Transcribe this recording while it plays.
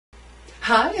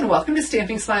Hi, and welcome to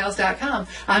StampingSmiles.com.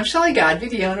 I'm Shelley Godby,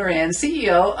 the owner and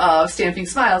CEO of Stamping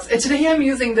Smiles, and today I'm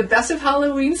using the Best of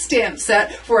Halloween stamp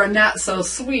set for a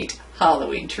not-so-sweet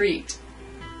Halloween treat.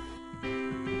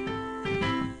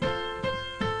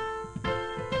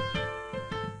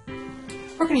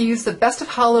 We're going to use the Best of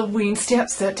Halloween stamp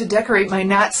set to decorate my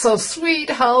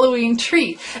not-so-sweet Halloween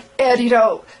treat. And you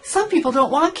know, some people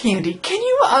don't want candy. Can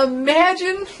you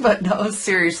imagine? But no,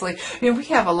 seriously. You know, we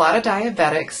have a lot of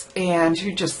diabetics and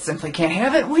who just simply can't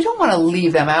have it. We don't want to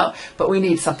leave them out, but we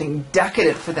need something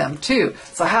decadent for them too.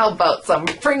 So how about some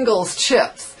Pringles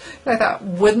chips? And I thought,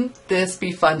 wouldn't this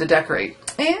be fun to decorate?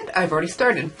 And I've already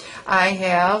started. I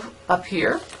have up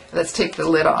here, let's take the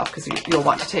lid off because you'll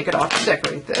want to take it off to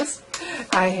decorate this.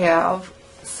 I have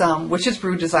some Witch's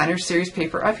Brew Designer Series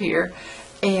paper up here,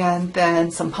 and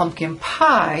then some pumpkin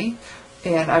pie,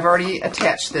 and I've already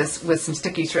attached this with some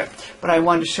sticky strip, but I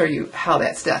wanted to show you how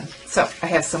that's done. So I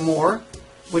have some more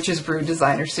Witch's Brew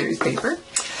Designer Series paper,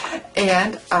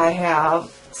 and I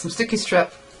have some sticky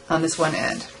strip on this one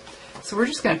end. So we're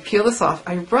just going to peel this off.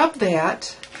 I rubbed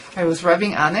that. I was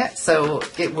rubbing on that so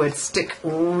it would stick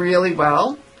really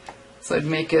well. So it'd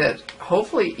make it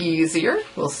hopefully easier.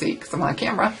 We'll see because I'm on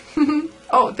camera.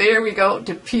 Oh, there we go,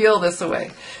 to peel this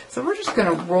away. So we're just going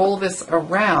to roll this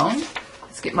around.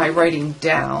 Let's get my writing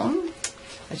down.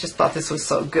 I just thought this was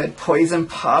so good. Poison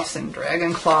puffs and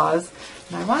dragon claws.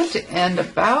 And I want it to end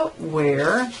about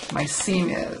where my seam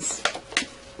is.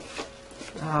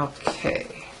 Okay.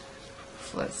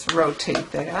 So let's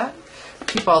rotate that.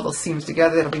 Keep all those seams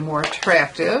together. That'll be more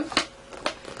attractive.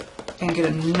 And get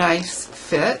a nice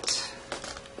fit.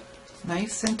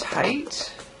 Nice and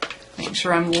tight. Make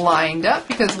sure I'm lined up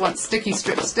because once sticky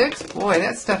strip sticks, boy,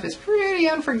 that stuff is pretty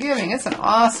unforgiving. It's an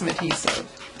awesome adhesive.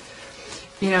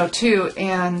 You know, too,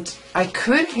 and I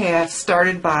could have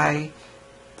started by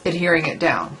adhering it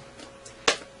down.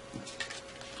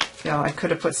 You know, I could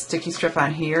have put sticky strip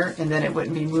on here and then it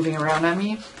wouldn't be moving around on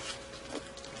me.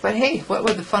 But hey, what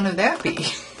would the fun of that be?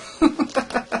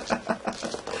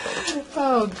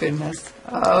 Oh, goodness.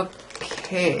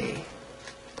 Okay.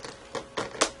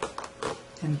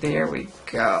 And there we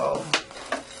go.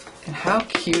 And how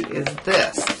cute is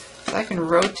this? So I can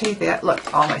rotate that.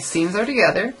 Look, all my seams are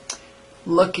together.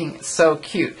 Looking so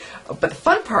cute. But the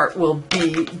fun part will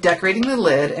be decorating the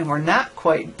lid, and we're not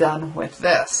quite done with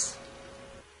this.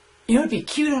 You know, it'd be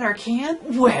cute on our can?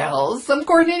 Well, some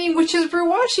coordinating Witch's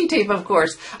Brew washi tape, of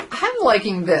course. I'm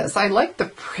liking this. I like the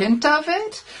print of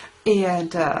it.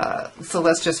 And so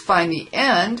let's just find the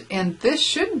end, and this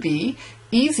should be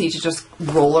easy to just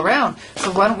roll around.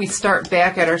 So why don't we start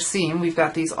back at our seam? We've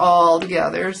got these all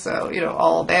together, so you know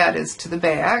all that is to the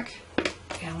back.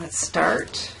 And let's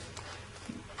start.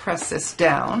 Press this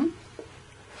down.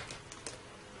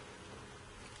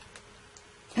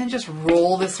 And just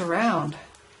roll this around.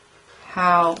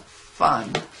 How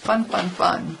fun. Fun, fun,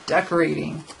 fun.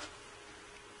 Decorating.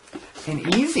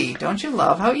 And easy. Don't you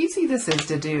love how easy this is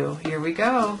to do? Here we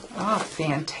go. Oh,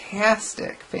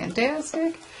 fantastic.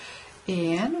 Fantastic.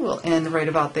 And we'll end right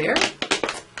about there.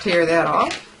 Tear that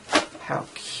off. How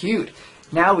cute.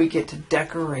 Now we get to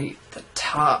decorate the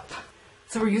top.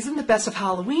 So we're using the Best of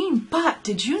Halloween, but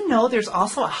did you know there's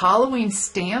also a Halloween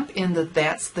stamp in the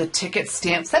That's the Ticket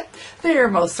stamp set? There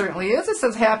most certainly is. It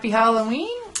says Happy Halloween.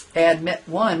 Admit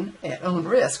one at own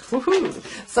risk.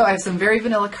 Woohoo! So I have some very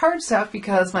vanilla cardstock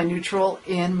because my neutral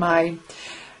in my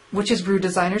Witch's Brew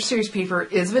Designer Series paper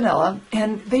is vanilla,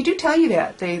 and they do tell you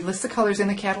that. They list the colors in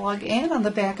the catalog and on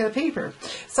the back of the paper.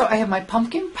 So I have my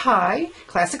pumpkin pie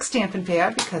classic Stampin'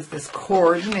 pad because this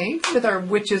coordinates with our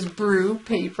Witch's Brew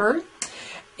paper.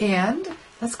 And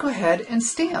let's go ahead and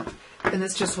stamp. And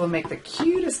this just will make the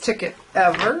cutest ticket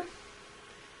ever.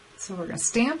 So we're going to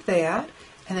stamp that.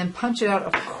 And then punch it out,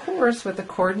 of course, with the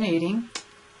coordinating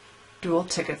dual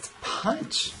tickets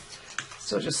punch.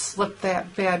 So just slip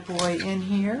that bad boy in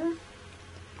here.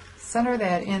 Center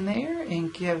that in there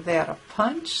and give that a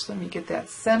punch. Let me get that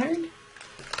centered.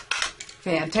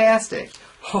 Fantastic.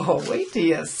 Oh, wait till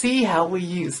you see how we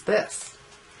use this.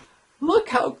 Look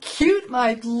how cute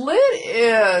my lid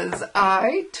is.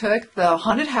 I took the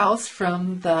Haunted House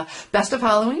from the Best of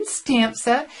Halloween stamp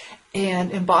set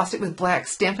and embossed it with black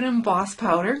Stampin' Emboss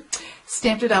powder,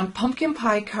 stamped it on pumpkin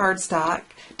pie cardstock,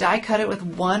 die cut it with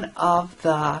one of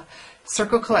the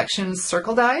Circle Collections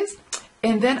circle dies,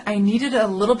 And then I needed a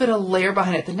little bit of layer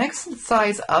behind it. The next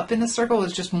size up in the circle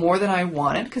was just more than I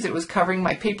wanted because it was covering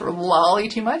my paper lolly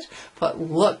too much. But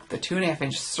look, the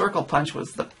 2.5-inch circle punch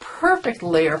was the perfect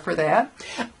layer for that.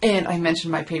 And I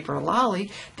mentioned my paper lolly.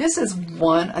 This is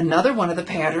another one of the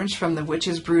patterns from the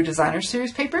Witch's Brew Designer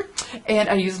Series paper. And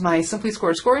I used my Simply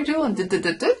Scored scoring tool and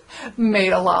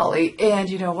made a lolly. And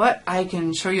you know what? I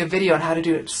can show you a video on how to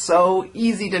do it. So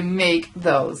easy to make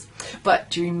those. But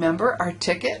do you remember our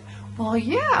ticket? Well,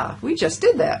 yeah, we just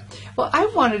did that. Well, I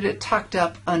wanted it tucked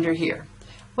up under here.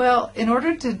 Well, in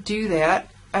order to do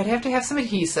that, I'd have to have some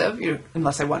adhesive,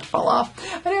 unless I want it to fall off.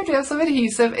 I'd have to have some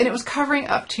adhesive, and it was covering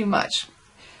up too much.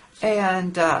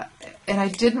 And I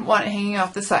didn't want it hanging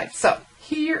off the side. So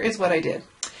here is what I did.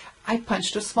 I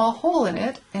punched a small hole in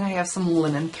it, and I have some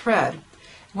linen thread. And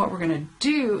what we're going to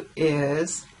do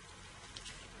is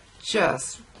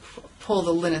just pull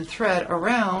the linen thread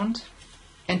around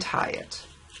and tie it.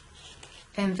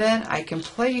 And then I can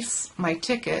place my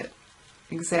ticket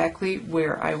exactly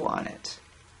where I want it.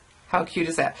 How cute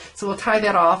is that? So we'll tie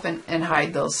that off and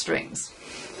hide those strings.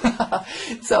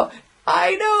 So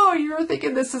I know you're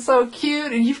thinking this is so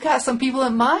cute, and you've got some people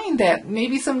in mind, that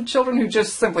maybe some children who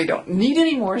just simply don't need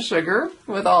any more sugar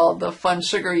with all the fun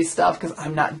sugary stuff, because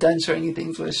I'm not done showing you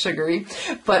things with sugary.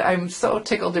 But I'm so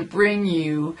tickled to bring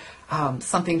you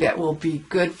something that will be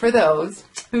good for those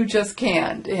who just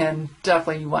can't, and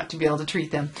definitely you want to be able to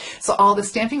treat them. So all the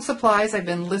stamping supplies, I've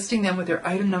been listing them with their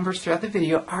item numbers throughout the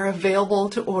video, are available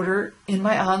to order in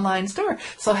my online store.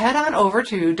 So head on over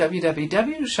to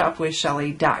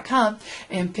www.shopwithshelly.com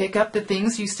and pick up the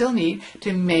things you still need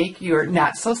to make your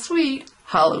not so sweet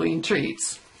Halloween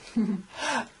treats.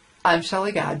 I'm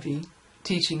Shelley Godby,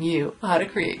 teaching you how to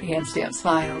create hand stamped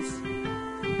smiles.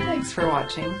 Thanks for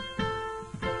watching.